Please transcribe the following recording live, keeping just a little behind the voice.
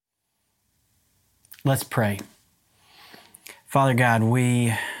Let's pray. Father God,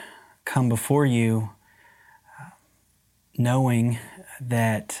 we come before you knowing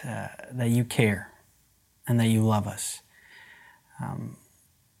that you care and that you love us.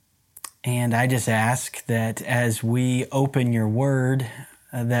 And I just ask that as we open your word,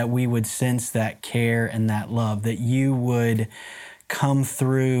 that we would sense that care and that love, that you would come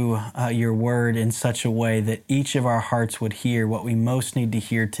through your word in such a way that each of our hearts would hear what we most need to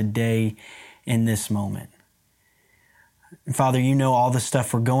hear today in this moment. Father, you know all the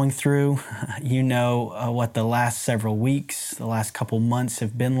stuff we're going through. You know what the last several weeks, the last couple months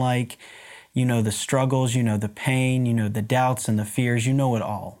have been like. You know the struggles, you know the pain, you know the doubts and the fears. You know it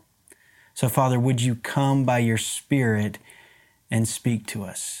all. So, Father, would you come by your Spirit and speak to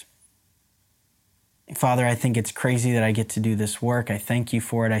us? Father, I think it's crazy that I get to do this work. I thank you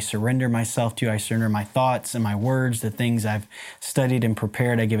for it. I surrender myself to you. I surrender my thoughts and my words, the things I've studied and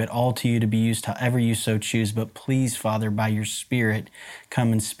prepared. I give it all to you to be used however you so choose. But please, Father, by your Spirit,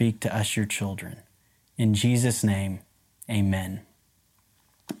 come and speak to us, your children. In Jesus' name, amen.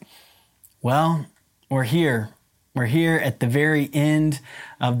 Well, we're here. We're here at the very end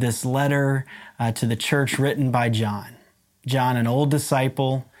of this letter to the church written by John. John, an old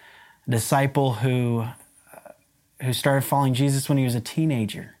disciple, a disciple who started following Jesus when he was a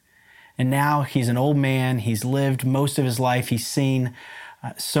teenager. And now he's an old man. He's lived most of his life. He's seen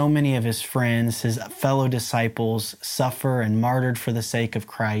so many of his friends, his fellow disciples, suffer and martyred for the sake of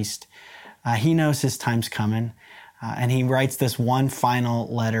Christ. He knows his time's coming, and he writes this one final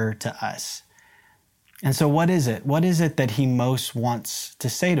letter to us. And so what is it? What is it that he most wants to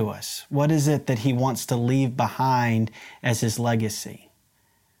say to us? What is it that he wants to leave behind as his legacy?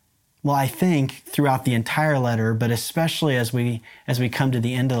 Well, I think throughout the entire letter, but especially as we come to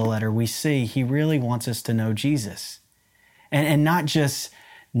the end of the letter, we see he really wants us to know Jesus. And not just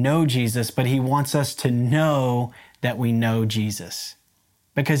know Jesus, but he wants us to know that we know Jesus.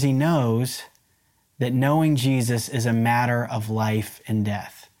 Because he knows that knowing Jesus is a matter of life and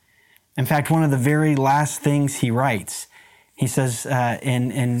death. In fact, one of the very last things he writes, he says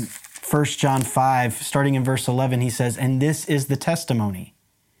in 1 John 5, starting in verse 11, he says, "And this is the testimony.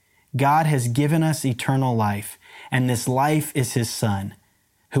 God has given us eternal life, and this life is his Son.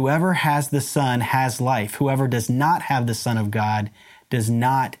 Whoever has the Son has life. Whoever does not have the Son of God does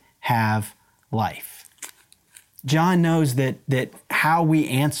not have life." John knows that how we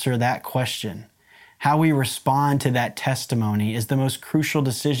answer that question, how we respond to that testimony is the most crucial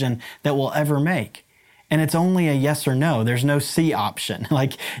decision that we'll ever make. And it's only a yes or no. There's no C option.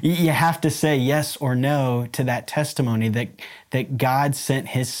 Like, you have to say yes or no to that testimony that God sent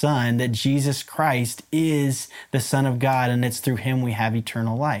his Son, that Jesus Christ is the Son of God, and it's through him we have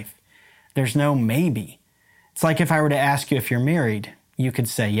eternal life. There's no maybe. It's like if I were to ask you if you're married, you could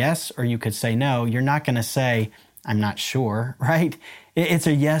say yes or you could say no. You're not going to say, "I'm not sure," right? It's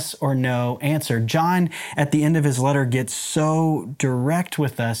a yes or no answer. John, at the end of his letter, gets so direct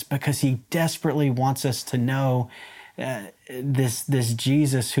with us because he desperately wants us to know this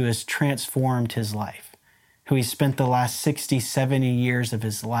Jesus who has transformed his life, who he spent the last 60, 70 years of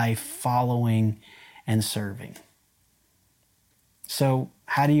his life following and serving. So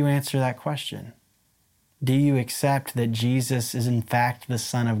how do you answer that question? Do you accept that Jesus is in fact the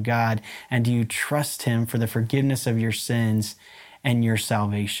Son of God, and do you trust him for the forgiveness of your sins and your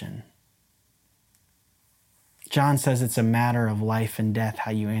salvation? John says it's a matter of life and death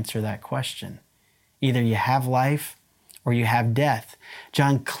how you answer that question. Either you have life or you have death.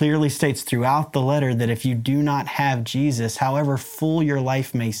 John clearly states throughout the letter that if you do not have Jesus, however full your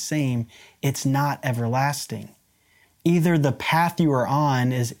life may seem, it's not everlasting. Either the path you are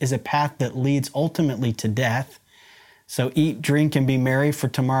on is a path that leads ultimately to death, so eat, drink, and be merry, for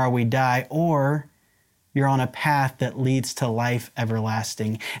tomorrow we die, or you're on a path that leads to life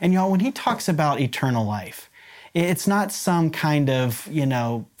everlasting. And y'all, when he talks about eternal life, it's not some kind of,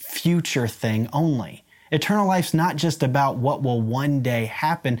 future thing only. Eternal life's not just about what will one day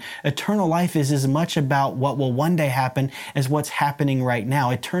happen. Eternal life is as much about what will one day happen as what's happening right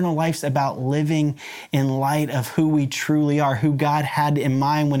now. Eternal life's about living in light of who we truly are, who God had in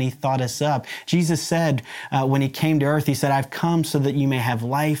mind when he thought us up. Jesus said when he came to earth, he said, "I've come so that you may have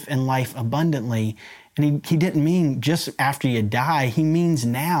life and life abundantly." And he didn't mean just after you die. He means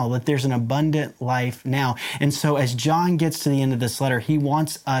now, that there's an abundant life now. And so as John gets to the end of this letter, he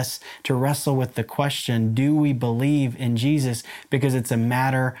wants us to wrestle with the question, do we believe in Jesus? Because it's a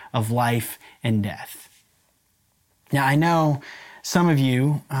matter of life and death. Now, I know some of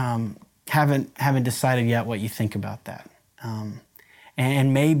you haven't decided yet what you think about that.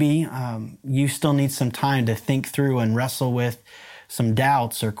 And maybe you still need some time to think through and wrestle with some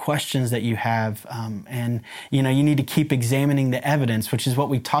doubts or questions that you have. And you need to keep examining the evidence, which is what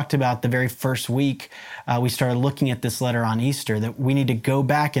we talked about the very first week. We started looking at this letter on Easter, that we need to go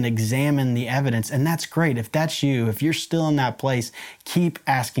back and examine the evidence. And that's great. If that's you, if you're still in that place, keep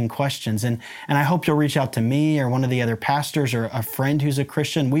asking questions. And I hope you'll reach out to me or one of the other pastors or a friend who's a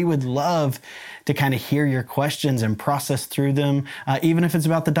Christian. We would love to kind of hear your questions and process through them, even if it's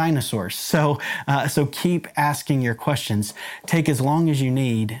about the dinosaurs. So keep asking your questions. Take as long as you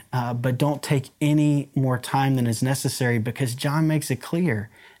need, but don't take any more time than is necessary, because John makes it clear,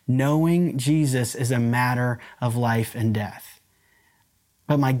 knowing Jesus is a matter of life and death.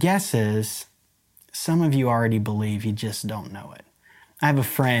 But my guess is some of you already believe, you just don't know it. I have a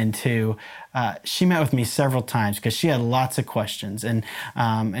friend who, she met with me several times because she had lots of questions, and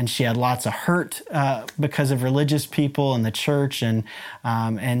she had lots of hurt because of religious people in the church, and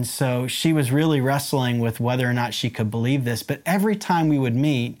so she was really wrestling with whether or not she could believe this. But every time we would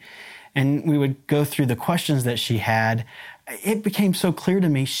meet and we would go through the questions that she had, it became so clear to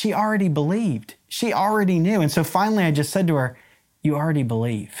me she already believed. She already knew. And so finally I just said to her, "You already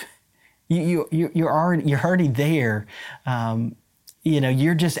believe. You're already there.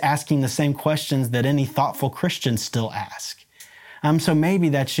 You're just asking the same questions that any thoughtful Christian still ask." So maybe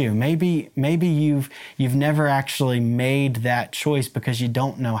that's you. Maybe you've never actually made that choice because you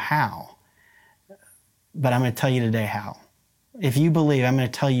don't know how. But I'm going to tell you today how. If you believe, I'm going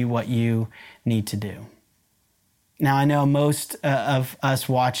to tell you what you need to do. Now, I know most of us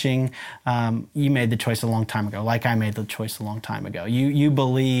watching, you made the choice a long time ago, like I made the choice a long time ago. You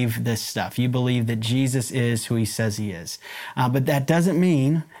believe this stuff. You believe that Jesus is who he says he is. But that doesn't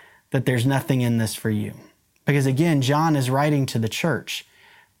mean that there's nothing in this for you. Because again, John is writing to the church,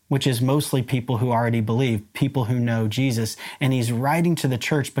 which is mostly people who already believe, people who know Jesus. And he's writing to the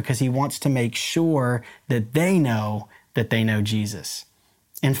church because he wants to make sure that they know Jesus.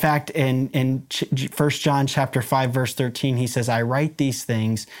 In fact, in 1 John chapter 5, verse 13, he says, "I write these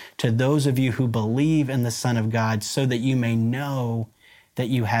things to those of you who believe in the Son of God, so that you may know that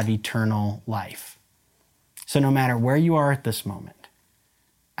you have eternal life." So no matter where you are at this moment,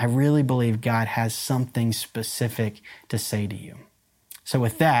 I really believe God has something specific to say to you. So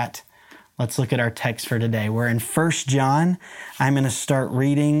with that, let's look at our text for today. We're in 1 John. I'm going to start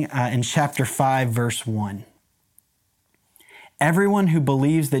reading in chapter 5, verse 1. "Everyone who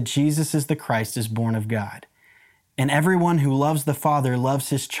believes that Jesus is the Christ is born of God. And everyone who loves the Father loves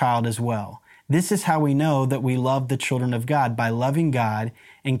his child as well. This is how we know that we love the children of God, by loving God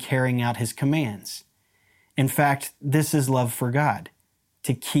and carrying out his commands. In fact, this is love for God,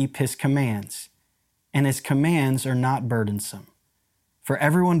 to keep his commands. And his commands are not burdensome. For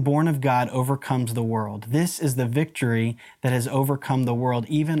everyone born of God overcomes the world. This is the victory that has overcome the world,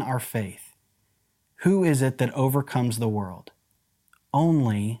 even our faith. Who is it that overcomes the world?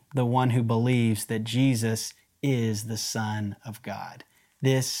 Only the one who believes that Jesus is the Son of God."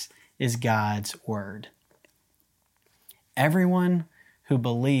 This is God's word. Everyone who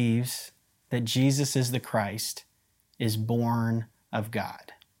believes that Jesus is the Christ is born of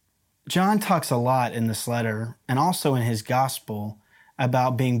God. John talks a lot in this letter and also in his gospel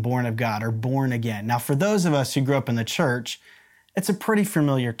about being born of God or born again. Now, for those of us who grew up in the church, it's a pretty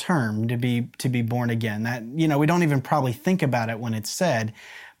familiar term to be born again. That, we don't even probably think about it when it's said,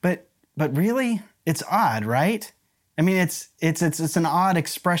 but really, it's odd, right? I mean, it's an odd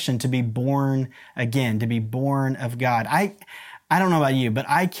expression, to be born again, to be born of God. I don't know about you, but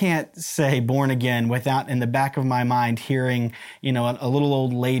I can't say born again without in the back of my mind hearing, a little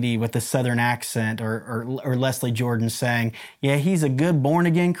old lady with a Southern accent or Leslie Jordan saying, "Yeah, he's a good born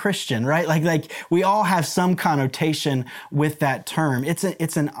again Christian," right? Like we all have some connotation with that term. It's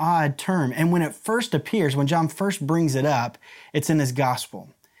an odd term. And when it first appears, when John first brings it up, it's in his gospel.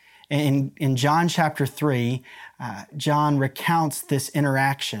 In John chapter 3, John recounts this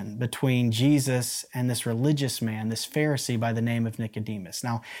interaction between Jesus and this religious man, this Pharisee by the name of Nicodemus.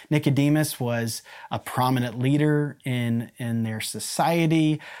 Now, Nicodemus was a prominent leader in their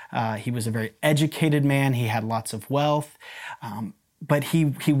society. He was a very educated man. He had lots of wealth. But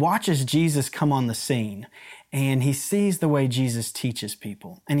he watches Jesus come on the scene, and he sees the way Jesus teaches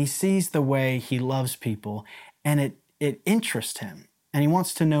people, and he sees the way he loves people, and it interests him. And he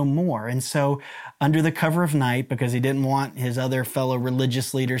wants to know more. And so under the cover of night, because he didn't want his other fellow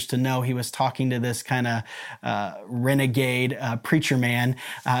religious leaders to know he was talking to this kind of renegade preacher man,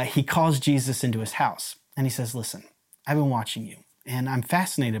 he calls Jesus into his house. And he says, "Listen, I've been watching you, and I'm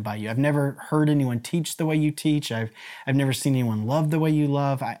fascinated by you. I've never heard anyone teach the way you teach. I've never seen anyone love the way you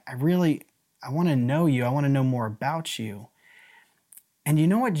love. I want to know you. I want to know more about you." And you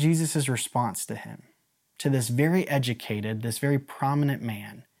know what Jesus' response to him? to this very educated, this very prominent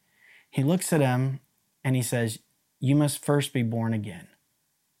man. He looks at him and he says, "You must first be born again."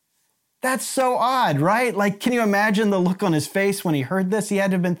 That's so odd, right? Like, can you imagine the look on his face when he heard this? He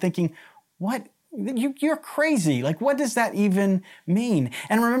had to have been thinking, what? You're crazy. Like, what does that even mean?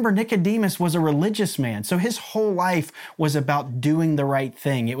 And remember, Nicodemus was a religious man. So his whole life was about doing the right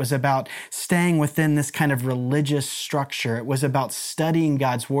thing. It was about staying within this kind of religious structure. It was about studying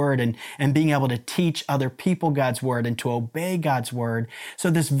God's word and being able to teach other people God's word and to obey God's word.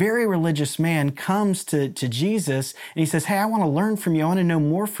 So this very religious man comes to Jesus and he says, "Hey, I want to learn from you. I want to know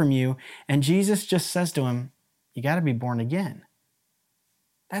more from you." And Jesus just says to him, "You got to be born again."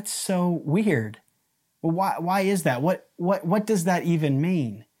 That's so weird. Well, why is that? What does that even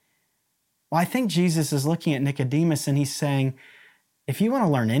mean? Well, I think Jesus is looking at Nicodemus and he's saying, if you want to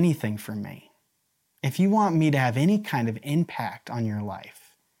learn anything from me, if you want me to have any kind of impact on your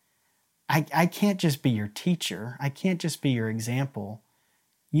life, I can't just be your teacher. I can't just be your example.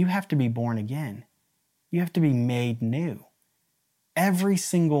 You have to be born again. You have to be made new. Every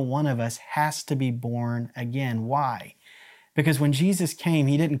single one of us has to be born again. Why? Because when Jesus came,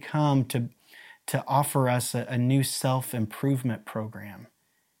 he didn't come to offer us a new self-improvement program.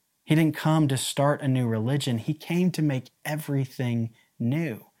 He didn't come to start a new religion. He came to make everything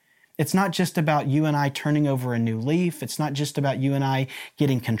new. It's not just about you and I turning over a new leaf. It's not just about you and I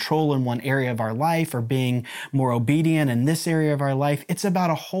getting control in one area of our life or being more obedient in this area of our life. It's about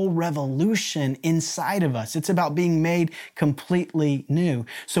a whole revolution inside of us. It's about being made completely new.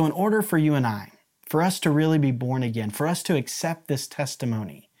 So in order for you and I, for us to really be born again, for us to accept this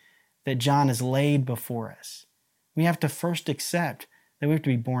testimony that John has laid before us, we have to first accept that we have to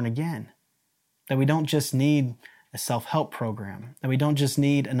be born again, that we don't just need a self-help program, that we don't just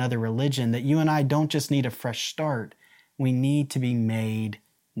need another religion, that you and I don't just need a fresh start. We need to be made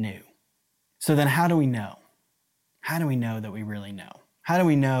new. So then how do we know? How do we know that we really know? How do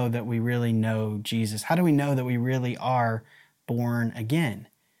we know that we really know Jesus? How do we know that we really are born again?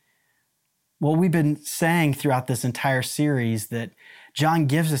 Well, we've been saying throughout this entire series that John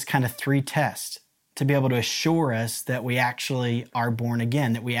gives us kind of three tests to be able to assure us that we actually are born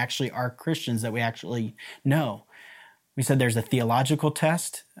again, that we actually are Christians, that we actually know. We said there's a theological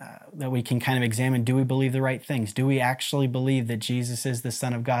test that we can kind of examine. Do we believe the right things? Do we actually believe that Jesus is the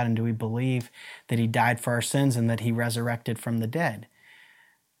Son of God? And do we believe that he died for our sins and that he resurrected from the dead?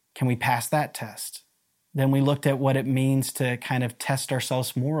 Can we pass that test? Then we looked at what it means to kind of test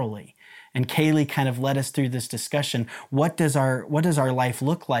ourselves morally. And Kaylee kind of led us through this discussion. What does our life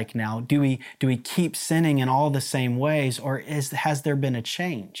look like now? Do we keep sinning in all the same ways, or has there been a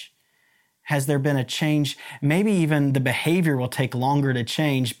change? Has there been a change? Maybe even the behavior will take longer to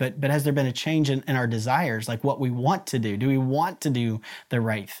change, but has there been a change in our desires, like what we want to do? Do we want to do the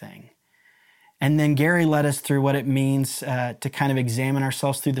right thing? And then Gary led us through what it means to kind of examine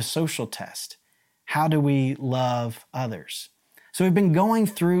ourselves through the social test. How do we love others? So we've been going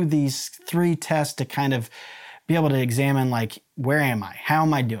through these three tests to kind of be able to examine, like, where am I? How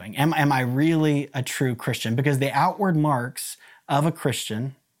am I doing? Am I really a true Christian? Because the outward marks of a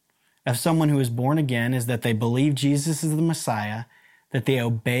Christian, of someone who is born again, is that they believe Jesus is the Messiah, that they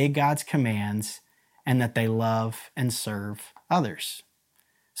obey God's commands, and that they love and serve others.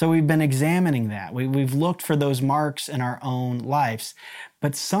 So we've been examining that. We've looked for those marks in our own lives.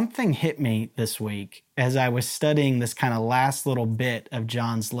 But something hit me this week as I was studying this kind of last little bit of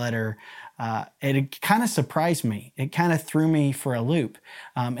John's letter. It kind of surprised me. It kind of threw me for a loop.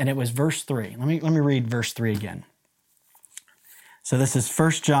 And it was verse 3. Let me read verse 3 again. So this is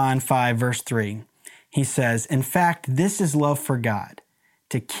 1 John 5, verse 3. He says, "In fact, this is love for God,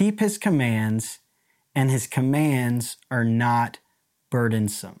 to keep his commands, and his commands are not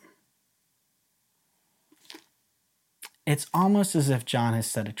burdensome." It's almost as if John has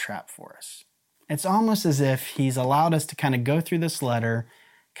set a trap for us. It's almost as if he's allowed us to kind of go through this letter,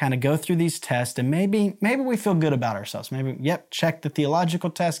 kind of go through these tests, and maybe we feel good about ourselves. Maybe, yep, check the theological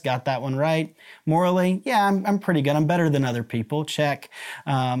test, got that one right. Morally, yeah, I'm pretty good. I'm better than other people. Check.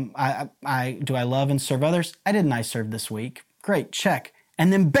 Do I love and serve others? I didn't. I serve this week. Great, check.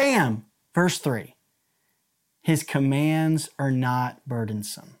 And then bam, verse 3. His commands are not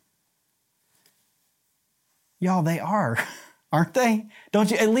burdensome. Y'all, they are, aren't they? Don't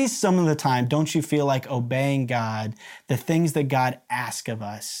you, at least some of the time, don't you feel like obeying God, the things that God asks of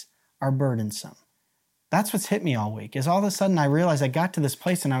us, are burdensome? That's what's hit me all week, is all of a sudden I realized I got to this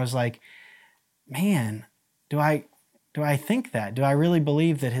place and I was like, man, do I think that? Do I really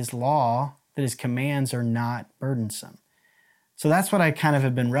believe that his law, that his commands are not burdensome? So that's what I kind of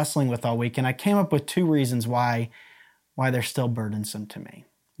have been wrestling with all week, and I came up with two reasons why they're still burdensome to me.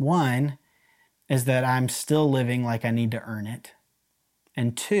 One is that I'm still living like I need to earn it.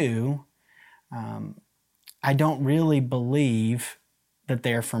 And two, I don't really believe that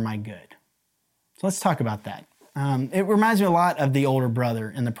they're for my good. So let's talk about that. It reminds me a lot of the older brother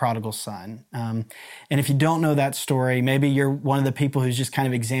in the prodigal son. And if you don't know that story, maybe you're one of the people who's just kind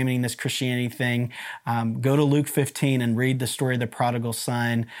of examining this Christianity thing. Go to Luke 15 and read the story of the prodigal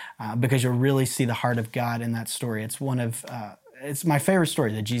son, because you'll really see the heart of God in that story. It's my favorite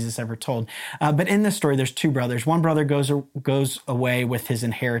story that Jesus ever told. But in this story, there's two brothers. One brother goes away with his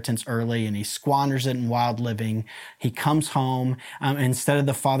inheritance early, and he squanders it in wild living. He comes home. Instead of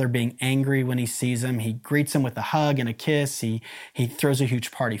the father being angry when he sees him, he greets him with a hug and a kiss. He throws a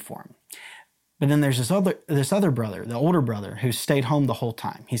huge party for him. But then there's this other brother, the older brother, who stayed home the whole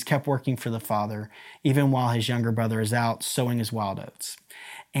time. He's kept working for the father, even while his younger brother is out sowing his wild oats.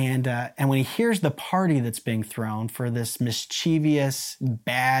 And when he hears the party that's being thrown for this mischievous,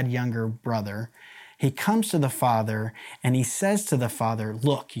 bad younger brother, he comes to the father and he says to the father,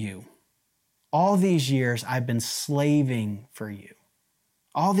 "Look, you, all these years I've been slaving for you.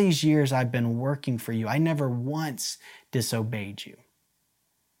 All these years I've been working for you. I never once disobeyed you."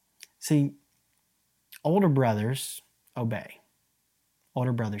 See, older brothers obey.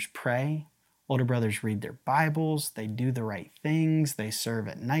 Older brothers pray. Older brothers read their Bibles, they do the right things, they serve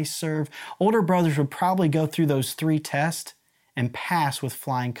at Nice Serve. Older brothers would probably go through those 3 tests and pass with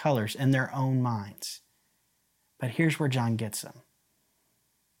flying colors in their own minds. But here's where John gets them.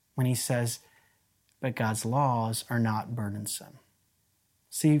 When he says, but God's laws are not burdensome.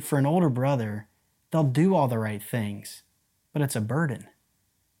 See, for an older brother, they'll do all the right things, but it's a burden.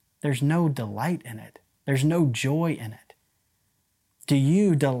 There's no delight in it. There's no joy in it. Do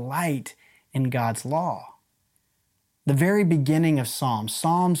you delight in God's law? The very beginning of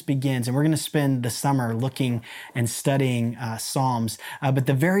Psalms begins, and we're going to spend the summer looking and studying Psalms, but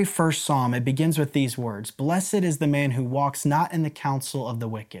the very first Psalm, it begins with these words: "Blessed is the man who walks not in the counsel of the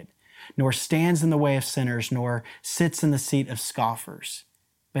wicked, nor stands in the way of sinners, nor sits in the seat of scoffers,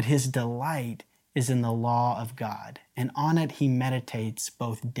 but his delight is in the law of God, and on it he meditates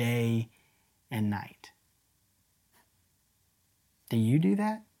both day and night." Do you do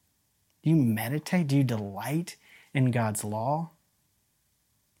that? Do you meditate? Do you delight in God's law?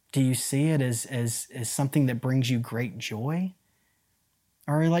 Do you see it as something that brings you great joy?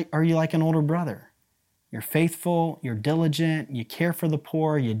 Or are you like an older brother? You're faithful, you're diligent, you care for the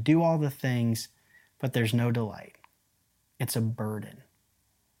poor, you do all the things, but there's no delight. It's a burden.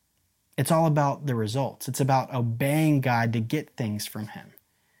 It's all about the results. It's about obeying God to get things from Him.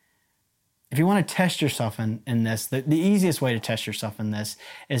 If you want to test yourself in this, the easiest way to test yourself in this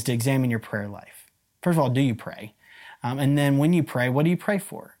is to examine your prayer life. First of all, do you pray? And then when you pray, what do you pray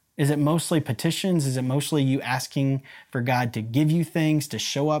for? Is it mostly petitions? Is it mostly you asking for God to give you things, to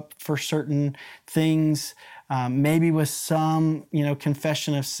show up for certain things? Maybe with some,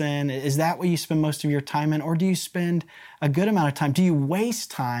 confession of sin. Is that what you spend most of your time in? Or do you spend a good amount of time? Do you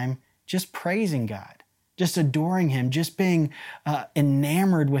waste time just praising God? Just adoring Him, just being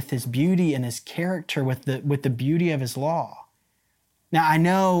enamored with His beauty and His character, with the beauty of His law. Now, I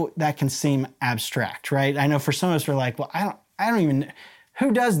know that can seem abstract, right? I know for some of us, we're like, well, I don't even,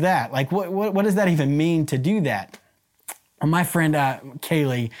 who does that? Like, what does that even mean to do that? Well, my friend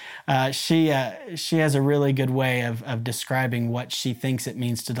Kaylee, she has a really good way of describing what she thinks it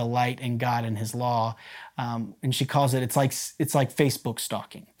means to delight in God and His law, and she calls it, it's like Facebook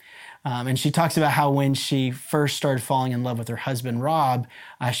stalking. And she talks about how when she first started falling in love with her husband, Rob,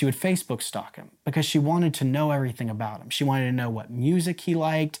 she would Facebook stalk him because she wanted to know everything about him. She wanted to know what music he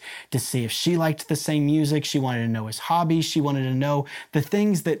liked, to see if she liked the same music. She wanted to know his hobbies. She wanted to know the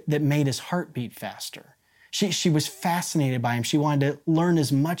things that made his heart beat faster. She was fascinated by him. She wanted to learn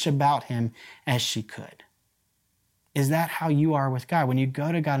as much about him as she could. Is that how you are with God? When you go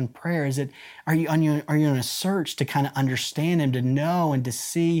to God in prayer, are you on a search to kind of understand Him, to know and to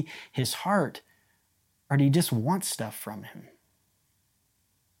see His heart? Or do you just want stuff from Him?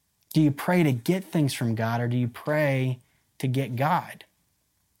 Do you pray to get things from God, or do you pray to get God?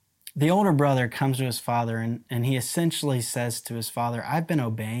 The older brother comes to his father and he essentially says to his father, "I've been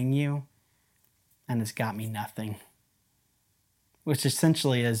obeying you and it's got me nothing." Which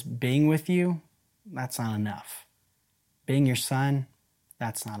essentially is, being with you, that's not enough. Being your son,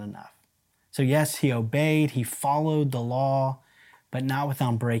 that's not enough. So yes, he obeyed, he followed the law, but not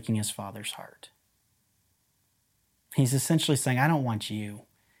without breaking his father's heart. He's essentially saying, I don't want you.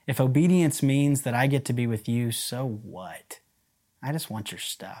 If obedience means that I get to be with you, so what? I just want your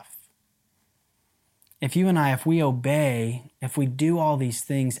stuff. If you and I, if we obey, if we do all these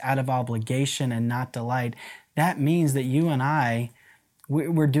things out of obligation and not delight, that means that you and I,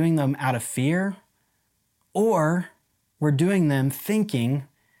 We're doing them out of fear, or we're doing them thinking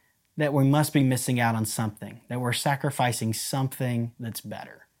that we must be missing out on something, that we're sacrificing something that's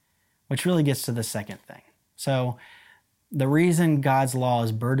better, which really gets to the second thing. So the reason God's law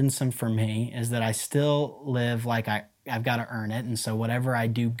is burdensome for me is that I still live like I've got to earn it, and so whatever I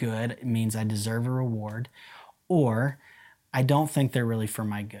do good, it means I deserve a reward, or I don't think they're really for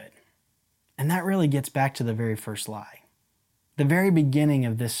my good. And that really gets back to the very first lie. The very beginning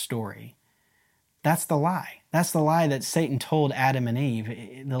of this story, that's the lie. That's the lie that Satan told Adam and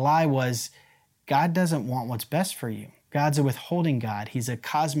Eve. The lie was, God doesn't want what's best for you. God's a withholding God. He's a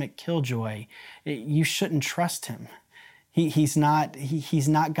cosmic killjoy. You shouldn't trust him. He's not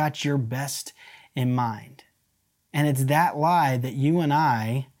got your best in mind. And it's that lie that you and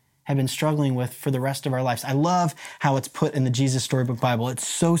I have been struggling with for the rest of our lives. I love how it's put in the Jesus Storybook Bible. It's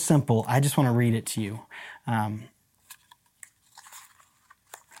so simple. I just want to read it to you.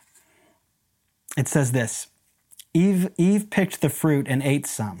 It says this: Eve picked the fruit and ate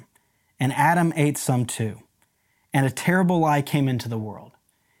some, and Adam ate some too. And a terrible lie came into the world.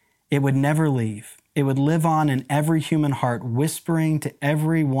 It would never leave. It would live on in every human heart, whispering to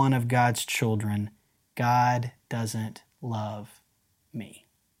every one of God's children, God doesn't love me.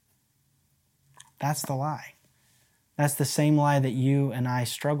 That's the lie. That's the same lie that you and I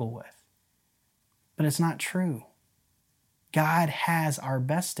struggle with. But it's not true. God has our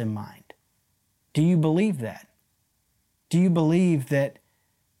best in mind. Do you believe that? Do you believe that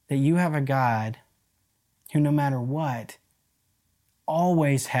you have a God who, no matter what,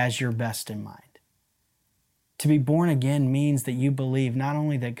 always has your best in mind? To be born again means that you believe not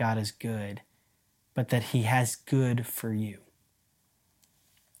only that God is good, but that he has good for you.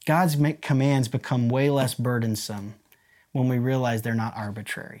 God's commands become way less burdensome when we realize they're not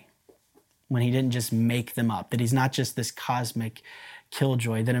arbitrary, when he didn't just make them up, that he's not just this cosmic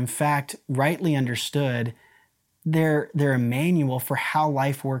killjoy, that in fact, rightly understood, they're a manual for how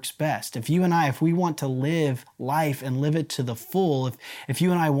life works best. If you and I, if we want to live life and live it to the full, if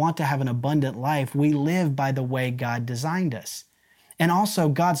you and I want to have an abundant life, we live by the way God designed us. And also,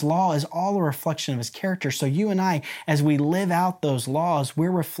 God's law is all a reflection of his character. So you and I, as we live out those laws,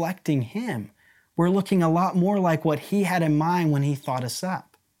 we're reflecting him. We're looking a lot more like what he had in mind when he thought us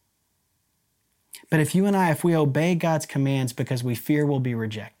up. But if you and I, if we obey God's commands because we fear we'll be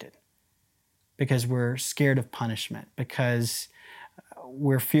rejected, because we're scared of punishment, because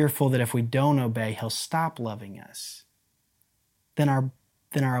we're fearful that if we don't obey, he'll stop loving us, then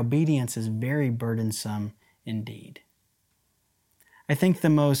our obedience is very burdensome indeed. I think the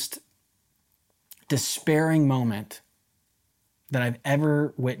most despairing moment that I've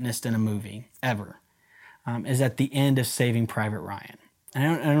ever witnessed in a movie, ever, is at the end of Saving Private Ryan. I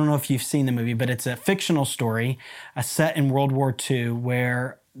don't know if you've seen the movie, but it's a fictional story set in World War II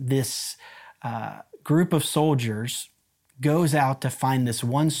where this group of soldiers goes out to find this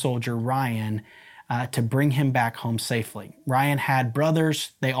one soldier, Ryan, to bring him back home safely. Ryan had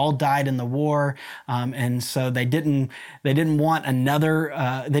brothers; they all died in the war, and so they didn't want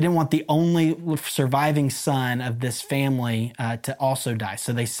they didn't want the only surviving son of this family to also die.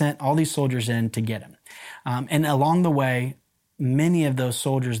 So they sent all these soldiers in to get him, and along the way, many of those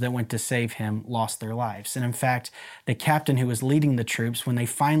soldiers that went to save him lost their lives. And in fact, the captain who was leading the troops, when they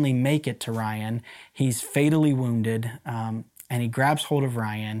finally make it to Ryan, he's fatally wounded, and he grabs hold of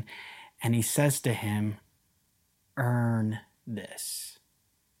Ryan, and he says to him, "Earn this."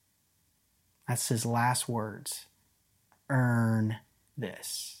 That's his last words. Earn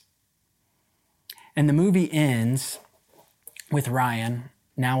this. And the movie ends with Ryan,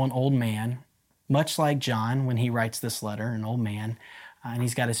 now an old man, much like John when he writes this letter, an old man, and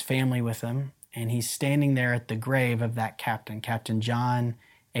he's got his family with him, and he's standing there at the grave of that captain, Captain John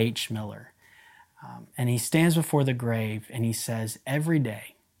H. Miller. And he stands before the grave and he says, every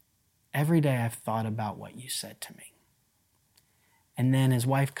day I've thought about what you said to me. And then his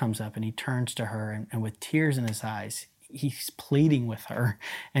wife comes up and he turns to her and with tears in his eyes, he's pleading with her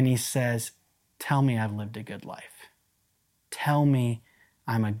and he says, tell me I've lived a good life. Tell me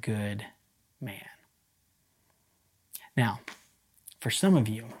I'm a good man. Now, for some of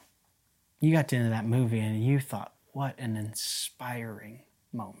you, you got to the end of that movie and you thought, what an inspiring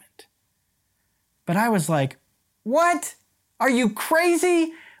moment. But I was like, what? Are you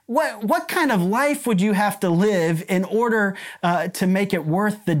crazy? What kind of life would you have to live in order to make it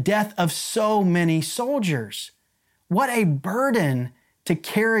worth the death of so many soldiers? What a burden to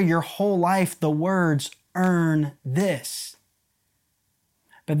carry your whole life the words, earn this.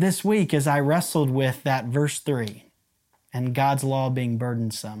 But this week, as I wrestled with that verse 3 and God's law being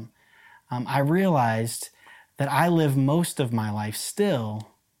burdensome, I realized that I live most of my life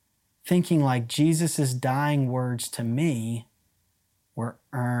still thinking like Jesus' dying words to me were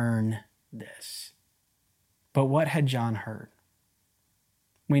earn this. But what had John heard?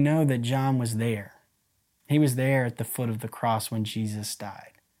 We know that John was there. He was there at the foot of the cross when Jesus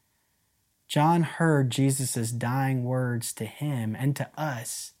died. John heard Jesus' dying words to him and to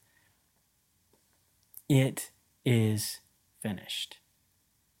us. It is finished.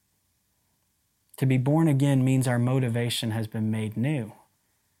 To be born again means our motivation has been made new.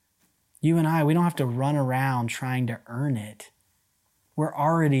 You and I, we don't have to run around trying to earn it. We're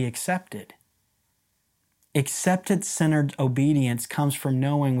already accepted. Acceptance-centered obedience comes from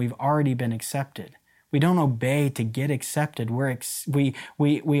knowing we've already been accepted. We don't obey to get accepted. We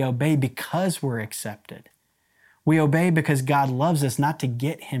obey because we're accepted. We obey because God loves us, not to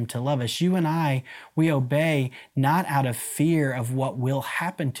get him to love us. You and I, we obey not out of fear of what will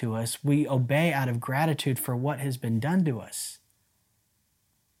happen to us. We obey out of gratitude for what has been done to us.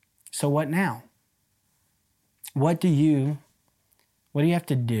 So what now? What do you have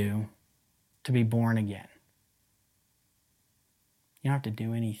to do to be born again? You don't have to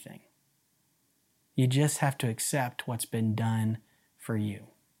do anything. You just have to accept what's been done for you.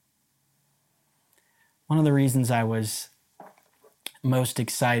 One of the reasons I was most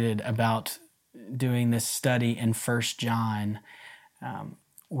excited about doing this study in 1 John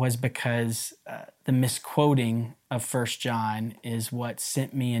was because the misquoting of 1 John is what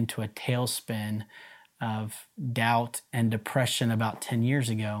sent me into a tailspin of doubt and depression about 10 years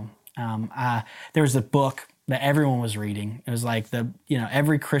ago. There was a book that everyone was reading. It was like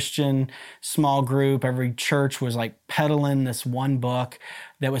every Christian small group, every church was like peddling this one book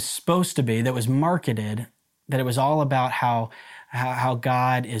that was marketed, that it was all about how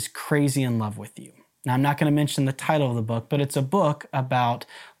God is crazy in love with you. Now, I'm not going to mention the title of the book, but it's a book about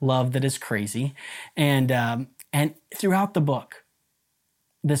love that is crazy. And throughout the book,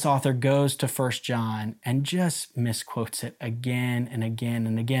 this author goes to 1 John and just misquotes it again and again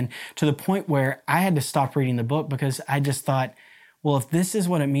and again, to the point where I had to stop reading the book because I just thought, well, if this is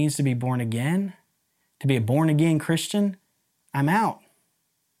what it means to be born again, to be a born again Christian, I'm out.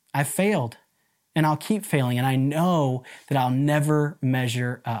 I failed, and I'll keep failing, and I know that I'll never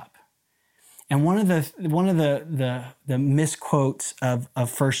measure up. And one of the misquotes of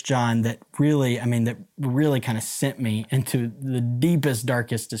 1 John that really kind of sent me into the deepest,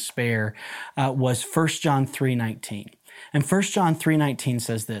 darkest despair was 1 John 3:19. And 1 John 3:19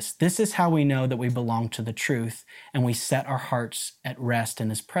 says this: "This is how we know that we belong to the truth, and we set our hearts at rest in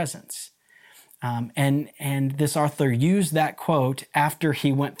his presence." And this author used that quote after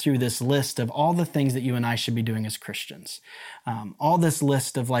he went through this list of all the things that you and I should be doing as Christians. All this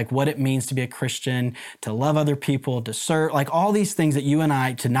list of like what it means to be a Christian, to love other people, to serve, like all these things that you and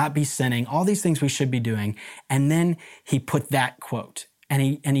I, to not be sinning, all these things we should be doing. And then he put that quote and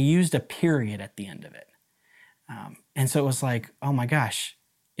he used a period at the end of it. And so it was like, oh my gosh,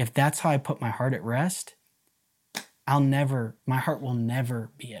 if that's how I put my heart at rest, my heart will never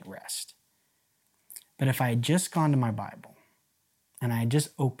be at rest. But if I had just gone to my Bible and I had just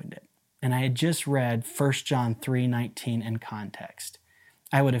opened it and I had just read 1 John 3:19 in context,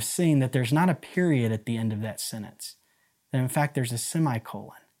 I would have seen that there's not a period at the end of that sentence. That in fact, there's a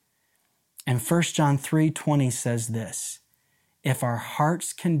semicolon. And 1 John 3:20 says this: "If our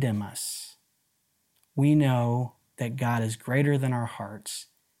hearts condemn us, we know that God is greater than our hearts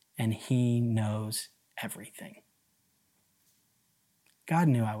and he knows everything." God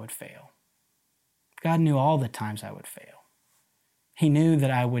knew I would fail. God knew all the times I would fail. He knew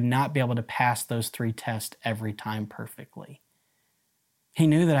that I would not be able to pass those 3 tests every time perfectly. He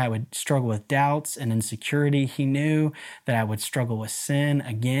knew that I would struggle with doubts and insecurity. He knew that I would struggle with sin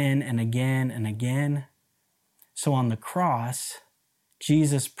again and again and again. So on the cross,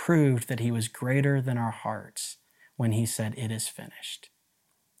 Jesus proved that he was greater than our hearts when he said, "It is finished."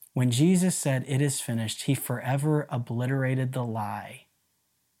 When Jesus said, "It is finished," he forever obliterated the lie,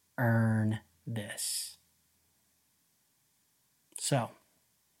 "Earn this." So,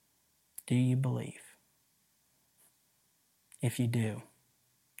 do you believe? If you do,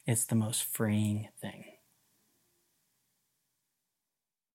 it's the most freeing thing.